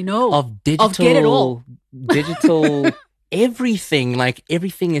of digital, of get it all. digital everything. Like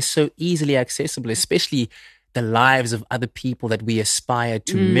everything is so easily accessible, especially the lives of other people that we aspire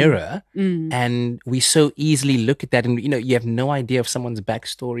to mirror. And we so easily look at that, and you have no idea of someone's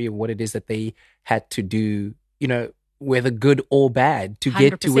backstory or what it is that they had to do, whether good or bad, to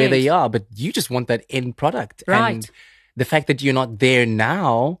get to where they are. But you just want that end product. Right. And the fact that you're not there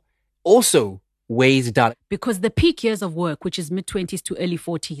now also weighs down. Because the peak years of work, which is mid-20s to early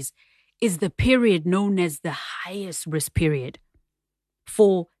 40s, is the period known as the highest risk period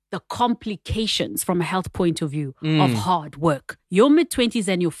for the complications from a health point of view of hard work. Your mid-20s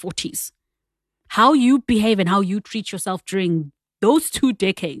and your 40s, how you behave and how you treat yourself during those 2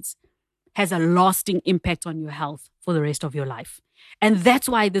 decades has a lasting impact on your health for the rest of your life. And that's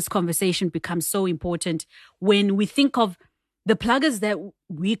why this conversation becomes so important when we think of the pluggers that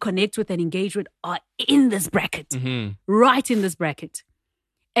we connect with and engage with are in this bracket, right in this bracket.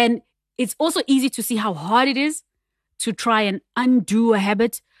 And it's also easy to see how hard it is to try and undo a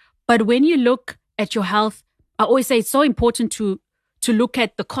habit. But when you look at your health, I always say it's so important to look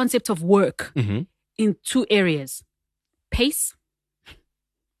at the concept of work in 2 areas: pace,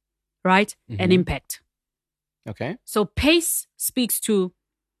 right? And impact. Okay. So pace speaks to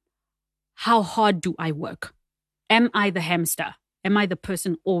how hard do I work? Am I the hamster? Am I the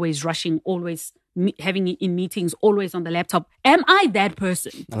person always rushing, always having in meetings, always on the laptop? Am I that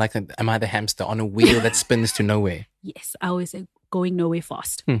person? I like that. Am I the hamster on a wheel that spins to nowhere? Yes, I always say going nowhere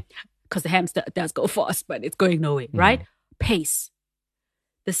fast. Because the hamster does go fast, but it's going nowhere, right? Pace.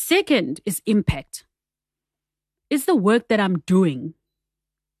 The second is impact. Is the work that I'm doing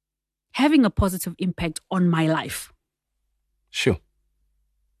having a positive impact on my life? Sure.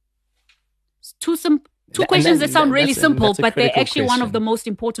 It's two questions that sound really simple, but they're actually one of the most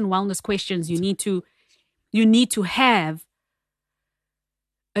important wellness questions you need to have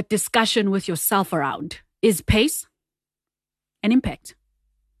a discussion with yourself around. Is pace and impact.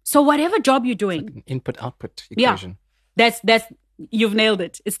 So whatever job you're doing, like an input-output equation. Yeah, that's you've nailed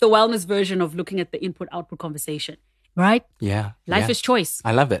it. It's the wellness version of looking at the input-output conversation, right? Yeah, life is choice.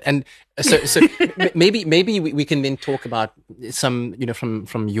 I love it. And so maybe we can then talk about some,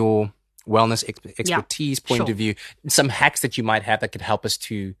 from your wellness expertise point of view, some hacks that you might have that could help us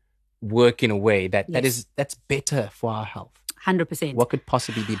to work in a way that's better for our health. 100%. What could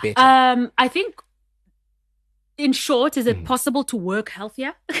possibly be better? I think, in short, is it possible to work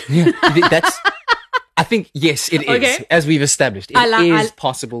healthier? Yeah, I think, yes, it is. Okay. As we've established, it is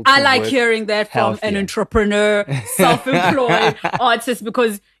possible to I like work hearing that from healthier. an entrepreneur, self-employed artist,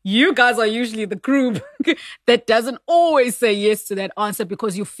 because you guys are usually the group that doesn't always say yes to that answer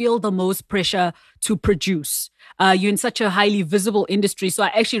because you feel the most pressure to produce. You're in such a highly visible industry. So I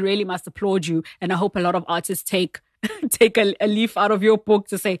actually really must applaud you. And I hope a lot of artists take a leaf out of your book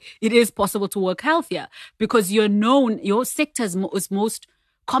to say it is possible to work healthier, because your sector is most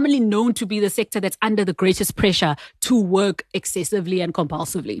commonly known to be the sector that's under the greatest pressure to work excessively and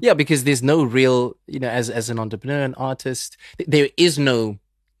compulsively. Yeah, because there's no real, as an entrepreneur, an artist, there is no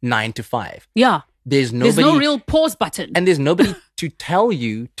 9 to 5. Yeah. There's no real pause button. And there's nobody to tell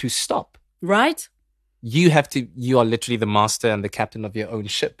you to stop. Right? You are literally the master and the captain of your own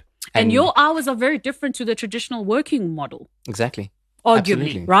ship. And your hours are very different to the traditional working model. Exactly. Arguably,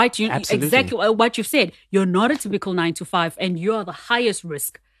 Absolutely. right? Absolutely. Exactly what you've said. You're not a typical 9 to 5, and you are the highest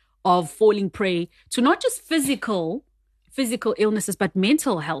risk of falling prey to not just physical illnesses, but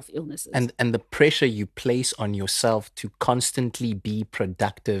mental health illnesses. And the pressure you place on yourself to constantly be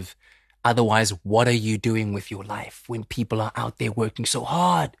productive. Otherwise, what are you doing with your life when people are out there working so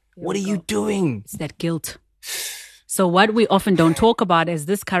hard? What are you doing? It's that guilt. So what we often don't talk about as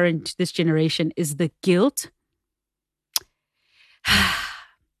this generation is the guilt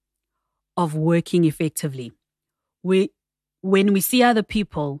of working effectively. When we see other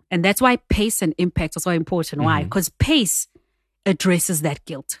people, and that's why pace and impact are so important. Why? Because pace addresses that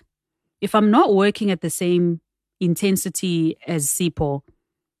guilt. If I'm not working at the same intensity as Sipho,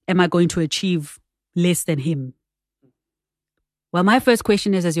 am I going to achieve less than him? Well, my first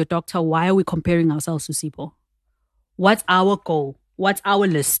question is, as your doctor, why are we comparing ourselves to Sipho? What's our goal? What's our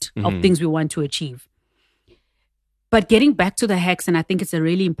list of things we want to achieve? But getting back to the hacks, and I think it's a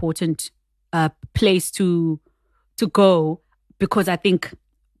really important place to to go because I think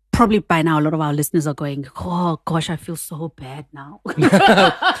probably by now a lot of our listeners are going, oh gosh, I feel so bad now.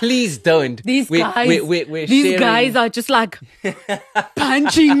 Please don't. These we're these sharing. guys are just like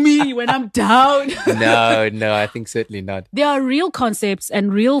punching me when I'm down. No, I think certainly not. There are real concepts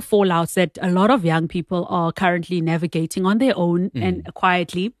and real fallouts that a lot of young people are currently navigating on their own and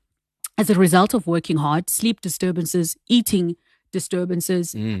quietly as a result of working hard, sleep disturbances, eating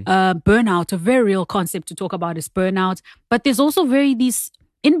disturbances, burnout. A very real concept to talk about is burnout. But there's also these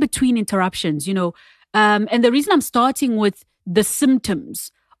in-between interruptions, and the reason I'm starting with the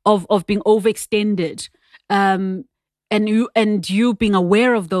symptoms of being overextended and you being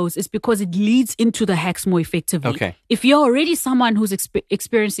aware of those is because it leads into the hacks more effectively. Okay. If you're already someone who's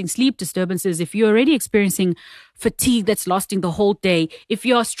experiencing sleep disturbances, if you're already experiencing fatigue that's lasting the whole day, if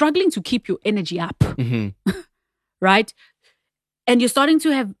you're struggling to keep your energy up, right? And you're starting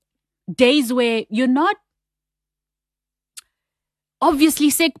to have days where you're not obviously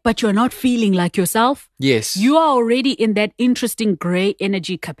sick, but you're not feeling like yourself. Yes. You are already in that interesting gray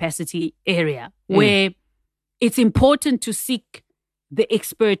energy capacity area where it's important to seek the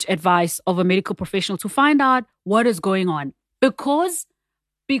expert advice of a medical professional to find out what is going on. Because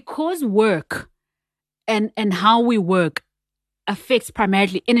work and how we work affects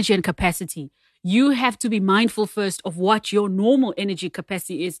primarily energy and capacity. You have to be mindful first of what your normal energy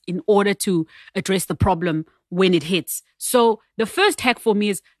capacity is in order to address the problem when it hits. So the first hack for me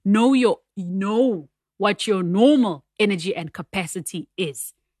is know what your normal energy and capacity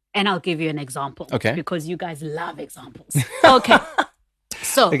is. And I'll give you an example. Okay. Because you guys love examples. Okay.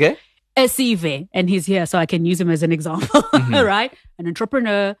 So Esive, and he's here so I can use him as an example, right? An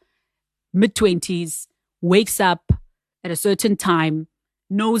entrepreneur, mid-20s, wakes up at a certain time,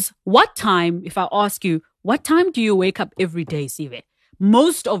 knows what time. If I ask you, what time do you wake up every day, Sive?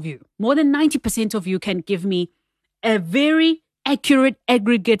 Most of you, more than 90% of you can give me a very accurate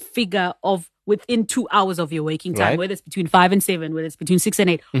aggregate figure of within 2 hours of your waking time, whether it's between 5 and 7, whether it's between 6 and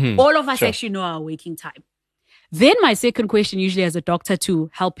 8. All of us actually know our waking time. Then my second question, usually as a doctor to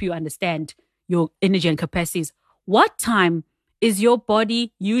help you understand your energy and capacities, what time is your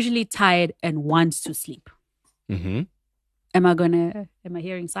body usually tired and wants to sleep? Am I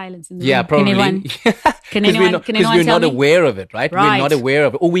hearing silence in the room? Yeah, probably. Can anyone Because we're not aware of it, right? Right. We're not aware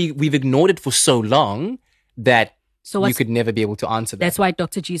of it. Or we've ignored it for so long that you could never be able to answer that. That's why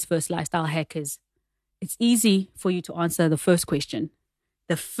Dr. G's first lifestyle hack is, it's easy for you to answer the first question.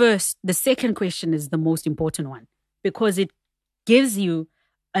 The second question is the most important one because it gives you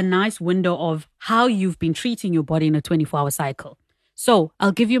a nice window of how you've been treating your body in a 24-hour cycle. So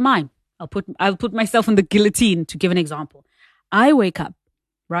I'll give you mine. I'll put myself on the guillotine to give an example. I wake up,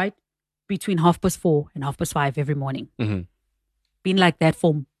 right, between 4:30 and 5:30 every morning. Been like that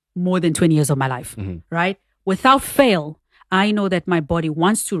for more than 20 years of my life, right? Without fail, I know that my body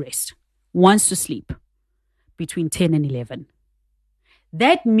wants to rest, wants to sleep between 10 and 11.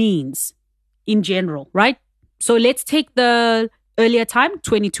 That means, in general, right? So let's take the earlier time,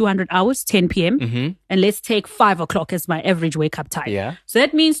 2200 hours, 10 p.m. And let's take 5 o'clock as my average wake up time. Yeah. So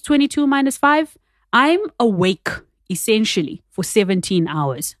that means 22 minus 5. I'm awake essentially for 17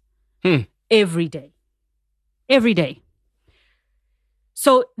 hours every day. Every day.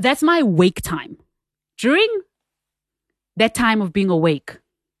 So that's my wake time. During that time of being awake,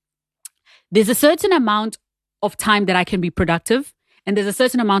 there's a certain amount of time that I can be productive, and there's a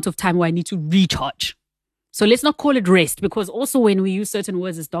certain amount of time where I need to recharge. So let's not call it rest, because also when we use certain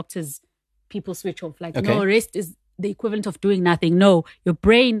words as doctors, people switch off. Like, no, rest is the equivalent of doing nothing. No, your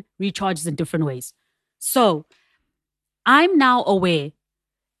brain recharges in different ways. So I'm now aware,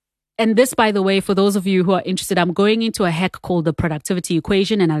 and this, by the way, for those of you who are interested, I'm going into a hack called the productivity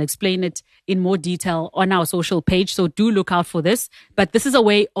equation, and I'll explain it in more detail on our social page. So do look out for this. But this is a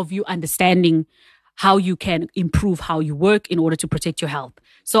way of you understanding how you can improve how you work in order to protect your health.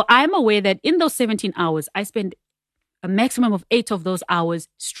 So I'm aware that in those 17 hours, I spend a maximum of 8 of those hours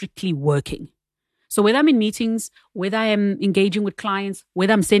strictly working. So whether I'm in meetings, whether I am engaging with clients,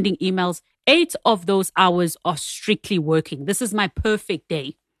 whether I'm sending emails, 8 of those hours are strictly working. This is my perfect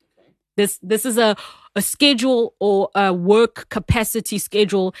day. This is a schedule or a work capacity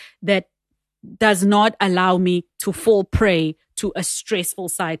schedule that does not allow me to fall prey to a stressful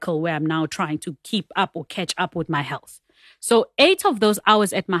cycle where I'm now trying to keep up or catch up with my health. So 8 of those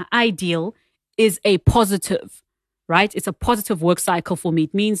hours at my ideal is a positive, right? It's a positive work cycle for me.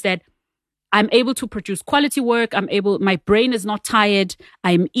 It means that I'm able to produce quality work. My brain is not tired.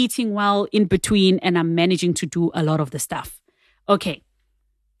 I'm eating well in between, and I'm managing to do a lot of the stuff. Okay.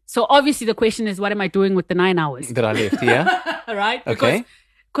 So obviously the question is, what am I doing with the 9 hours? That I left, yeah. Right? Okay.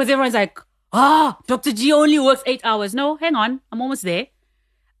 Because everyone's like, Dr. G only works 8 hours. No, hang on. I'm almost there.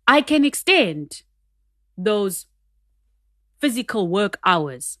 I can extend those physical work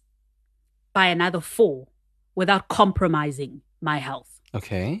hours by another 4 without compromising my health.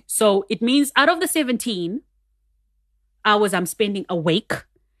 Okay. So it means out of the 17 hours I'm spending awake,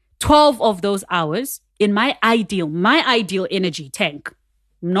 12 of those hours in my ideal energy tank.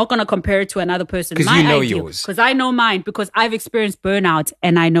 I'm not going to compare it to another person. Because you know yours. Because I know mine, because I've experienced burnout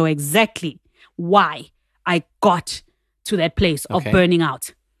and I know exactly why I got to that place of burning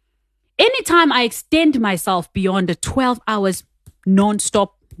out. Anytime I extend myself beyond the 12 hours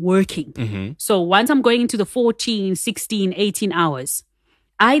non-stop working, so once I'm going into the 14, 16, 18 hours,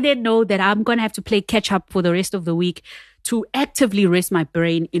 I then know that I'm going to have to play catch up for the rest of the week to actively rest my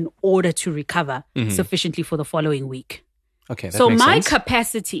brain in order to recover sufficiently for the following week. Okay, that so makes my sense.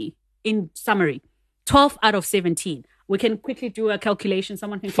 capacity, in summary, 12 out of 17. We can quickly do a calculation.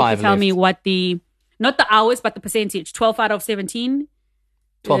 Someone can quickly tell me what not the hours, but the percentage. 12 out of 17.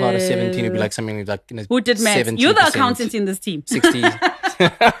 12 out of 17 would be like something like... Who did math? You're the accountant in this team. 60.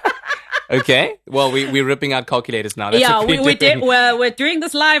 Okay. Well, we're ripping out calculators now. That's we're doing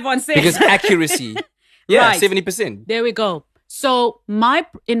this live on stage. Because accuracy. Yeah, right. 70%. There we go. So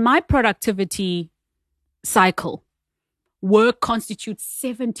in my productivity cycle, work constitutes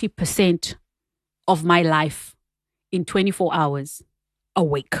 70% of my life in 24 hours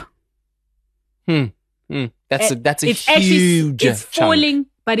awake. That's a huge chunk.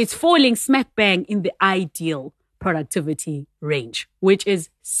 It's falling smack bang in the ideal productivity range, which is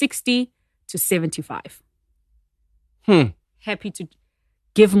 60 to 75. Happy to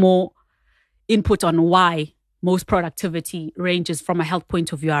give more input on why most productivity ranges from a health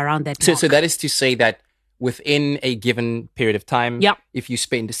point of view around that. So that is to say that within a given period of time, if you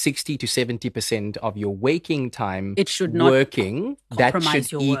spend 60 to 70% of your waking time it should not working, that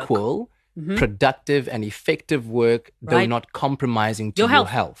should equal productive and effective work, though not compromising to your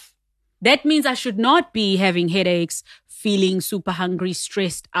health. That means I should not be having headaches, feeling super hungry,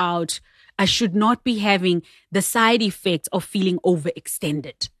 stressed out. I should not be having the side effects of feeling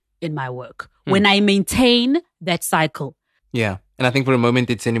overextended in my work when I maintain that cycle. Yeah. And I think for a moment,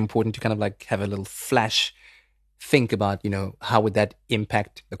 it's important to kind of like have a little flash think about, how would that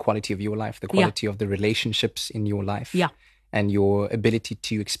impact the quality of your life, the quality of the relationships in your life, and your ability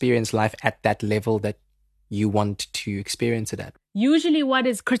to experience life at that level that you want to experience it at. Usually what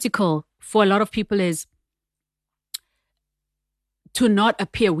is critical for a lot of people is to not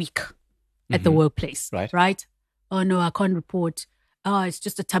appear weak at the workplace, right? Oh no, I can't report. Oh, it's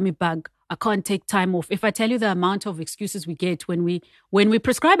just a tummy bug. I can't take time off. If I tell you the amount of excuses we get when we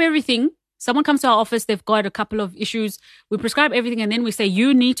prescribe everything, someone comes to our office, they've got a couple of issues. We prescribe everything and then we say,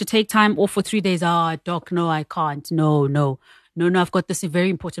 you need to take time off for 3 days. Doc, no, I can't. No, I've got this very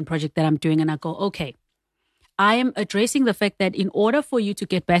important project that I'm doing. And I go, okay, I am addressing the fact that in order for you to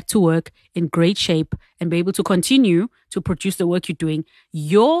get back to work in great shape and be able to continue to produce the work you're doing,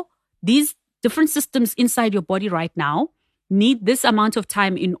 these different systems inside your body right now need this amount of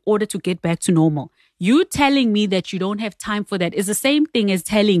time in order to get back to normal. You telling me that you don't have time for that is the same thing as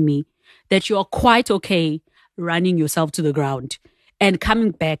telling me that you are quite okay running yourself to the ground and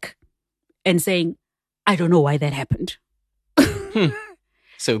coming back and saying, I don't know why that happened.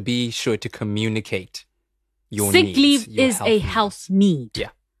 So be sure to communicate your Sick needs. leave your is a health need.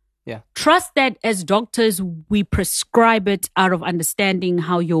 Yeah. Trust that as doctors, we prescribe it out of understanding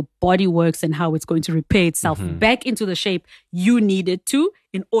how your body works and how it's going to repair itself back into the shape you need it to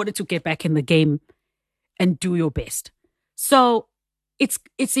in order to get back in the game and do your best. So it's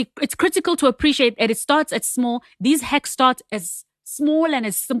critical to appreciate that it starts at small. These hacks start as small and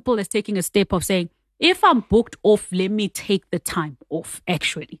as simple as taking a step of saying, if I'm booked off, let me take the time off,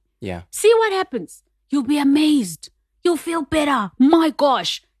 actually. Yeah. See what happens. You'll be amazed. You'll feel better. My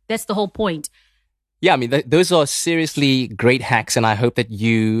gosh. That's the whole point. Yeah, I mean, those are seriously great hacks. And I hope that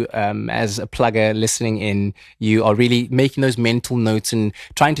you, as a plugger listening in, you are really making those mental notes and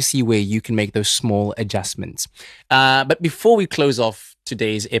trying to see where you can make those small adjustments. But before we close off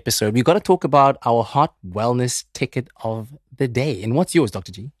today's episode, we've got to talk about our hot wellness ticket of the day. And what's yours,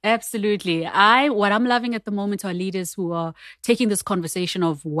 Dr. G? Absolutely. What I'm loving at the moment are leaders who are taking this conversation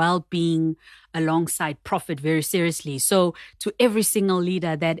of well-being alongside profit very seriously. So to every single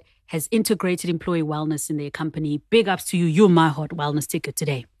leader that has integrated employee wellness in their company, big ups to you. You're my hot wellness ticket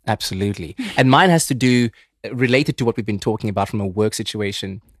today. Absolutely. And mine has to do, related to what we've been talking about from a work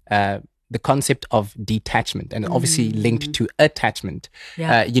situation, the concept of detachment and obviously linked to attachment.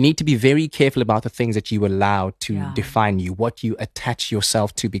 Yeah. You need to be very careful about the things that you allow to define you, what you attach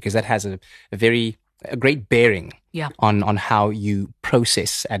yourself to, because that has a very a great bearing Yeah. on how you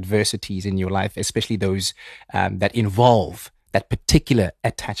process adversities in your life, especially those that involve that particular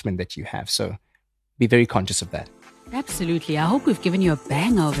attachment that you have. So be very conscious of that. Absolutely. I hope we've given you a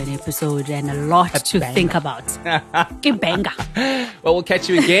banger of an episode and a lot to think about. A banger. Well, we'll catch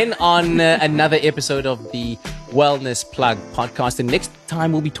you again on another episode of the Wellness Plug podcast. And next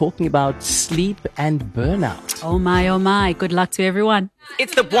time we'll be talking about sleep and burnout. Oh my, oh my. Good luck to everyone.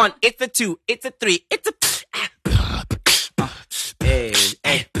 It's the 1, it's the 2, it's a 3, it's a... Hey,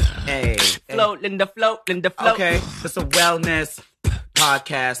 hey, hey. Float, Linda, float, Linda, float. Okay, it's a wellness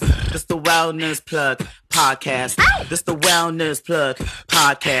podcast. This the Wellness Plug podcast. This the Wellness Plug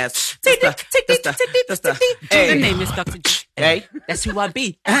podcast. The name is Dr. G. Hey, That's who I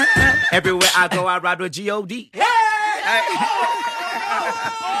be. everywhere I go, I ride with G-O-D.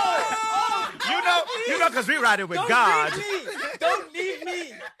 You know, because we ride it with God. Don't